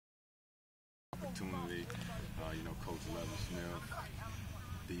opportunity. Coach Smith,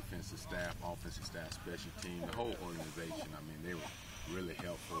 defensive staff, offensive staff, special team, the whole organization. I mean, they were really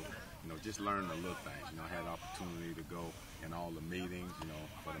helpful. Just learning the little things. I had the opportunity to go in all the meetings.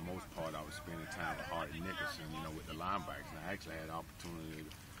 For the most part, I was spending time with Hardy Nicholson, with the linebackers. And I actually had the opportunity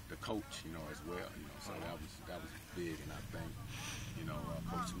to coach, as well. So that was big, and I thank,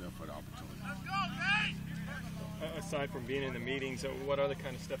 Coach Smith for the opportunity. Aside from being in the meetings, what other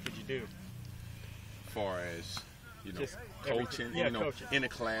kind of stuff did you do? As far as just coaching, coaching. In the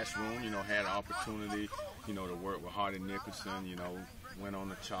classroom, had an opportunity, to work with Hardy Nicholson, went on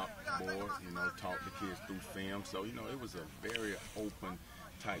the chalkboard, talked the kids through film. So, it was a very open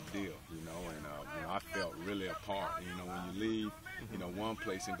type deal, and I felt really a part. When you leave, one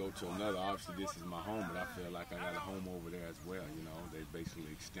place and go to another, obviously this is my home, but I feel like I got a home over there as well. They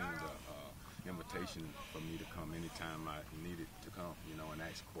basically extended a invitation for me to come anytime I needed to come, and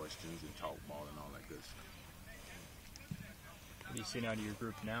ask questions and talk ball and all that good stuff. What do you see out of your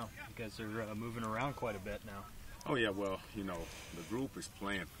group now? You guys are moving around quite a bit now. Oh yeah, well, the group is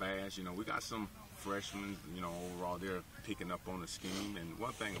playing fast. We got some freshmen, overall they're picking up on the scheme. And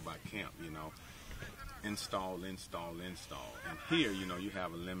one thing about camp, install. And here, you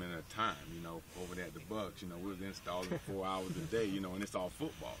have a limited time, over there at the Bucks, we was installing 4 hours a day, and it's all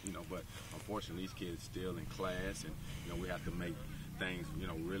football, but unfortunately these kids still in class, and we have to make things,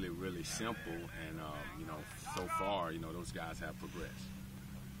 really, really simple, and, so far, those guys have progressed.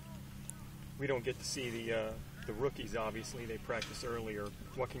 We don't get to see the rookies, obviously. They practice earlier.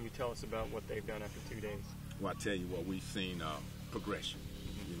 What can you tell us about what they've done after 2 days? Well, I tell you what, we've seen progression,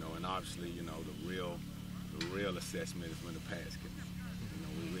 and obviously, the real assessment is when the pads come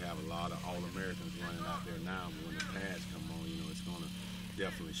on. We have a lot of All-Americans running out there now, but when the pads come on, it's going to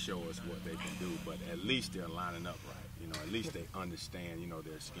definitely show us what they can do, but at least they're lining up right. At least they understand,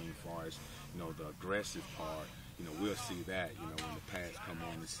 their scheme as far as, the aggressive part. We'll see that, when the pads come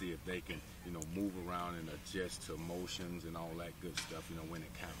on, to see if they can, move around and adjust to motions and all that good stuff, when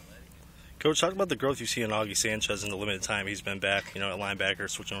it counts. Coach, talk about the growth you see in Augie Sanchez in the limited time he's been back, at linebacker,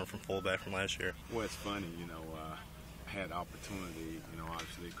 switching over from fullback from last year. Well, it's funny, I had the opportunity,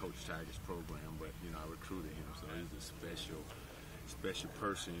 obviously Coach Tiger's program, but, I recruited him, so he's a special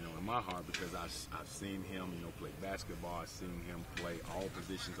person, in my heart, because I've seen him, play basketball. I've seen him play all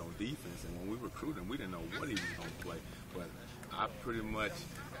positions on defense, and when we recruited him, we didn't know what he was going to play, but I pretty much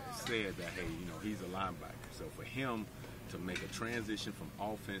said that, hey, he's a linebacker. So for him to make a transition from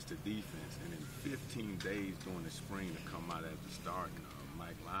offense to defense, and in 15 days during the spring to come out as the starting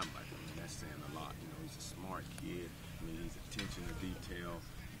Mike linebacker, that's saying a lot. He's a smart kid. He's attention to detail.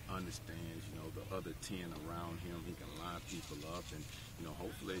 Understands, the other 10 around him. He can line people up, and,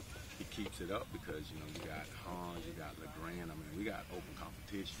 hopefully he keeps it up, because, you got Hans, you got LeGrand. We got open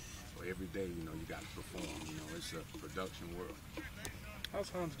competition. So every day, you got to perform. It's a production world. How's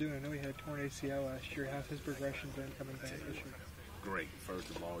Hans doing? I know he had torn ACL last year. How's his progression been coming back this year? Great. First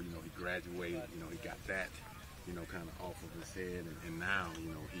of all, he graduated. He got that, kind of off of his head, and now,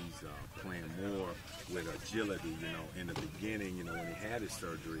 he's playing more with agility. In the beginning, when he had his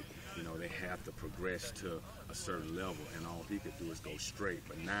surgery, they have to progress to a certain level, and all he could do is go straight.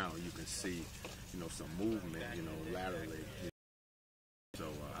 But now you can see, some movement, laterally. So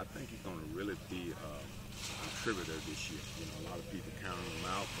I think he's going to really be a contributor this year. A lot of people counting him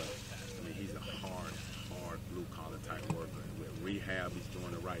out, but he's a hard blue-collar type worker. With rehab, he's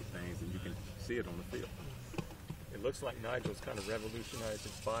doing the right things, and you can see it on the field. It looks like Nigel's kind of revolutionized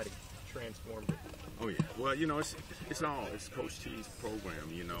his body, transformed it. Oh yeah, well, it's Coach T's program,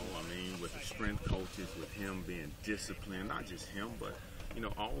 with the strength coaches, with him being disciplined, not just him, but,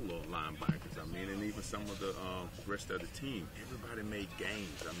 all the linebackers, and even some of the rest of the team. Everybody made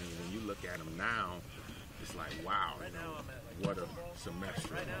games. When you look at them now, it's like, wow, what a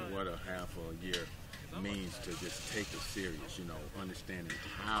semester, what a half a year means to just take it serious, understanding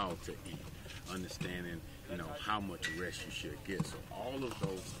how to eat, understanding, how much rest you should get. So all of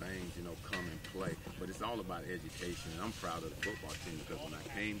those things, come and play. But it's all about education. And I'm proud of the football team, because when I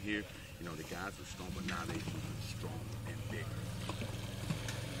came here, the guys were strong, but now they're even stronger and bigger.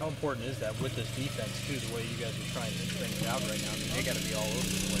 How important is that with this defense, too, the way you guys are trying to things out right now? They got to be all over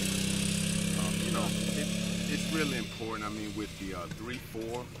the place. It's really important. With the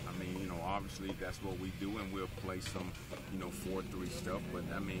 3-4, obviously that's what we do, and we'll play some, 4-3 stuff. But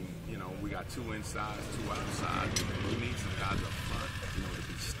we got 2 inside, 2 outside. We need some guys up front, to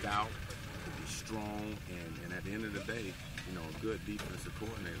be stout, to be strong, and at the end of the day, a good defensive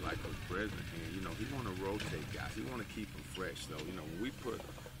coordinator like Coach President, and he want to rotate guys. He want to keep them fresh. So when we put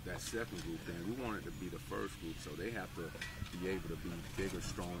that second group in. We want it to be the first group, so they have to be able to be bigger,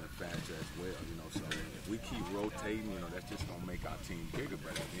 stronger, and faster as well. You know, so if we keep rotating, you know, that's just gonna make our team bigger.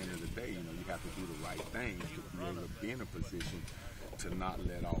 But at the end of the day, you know, you have to do the right things to be able to be in a position to not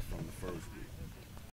let off from the first group.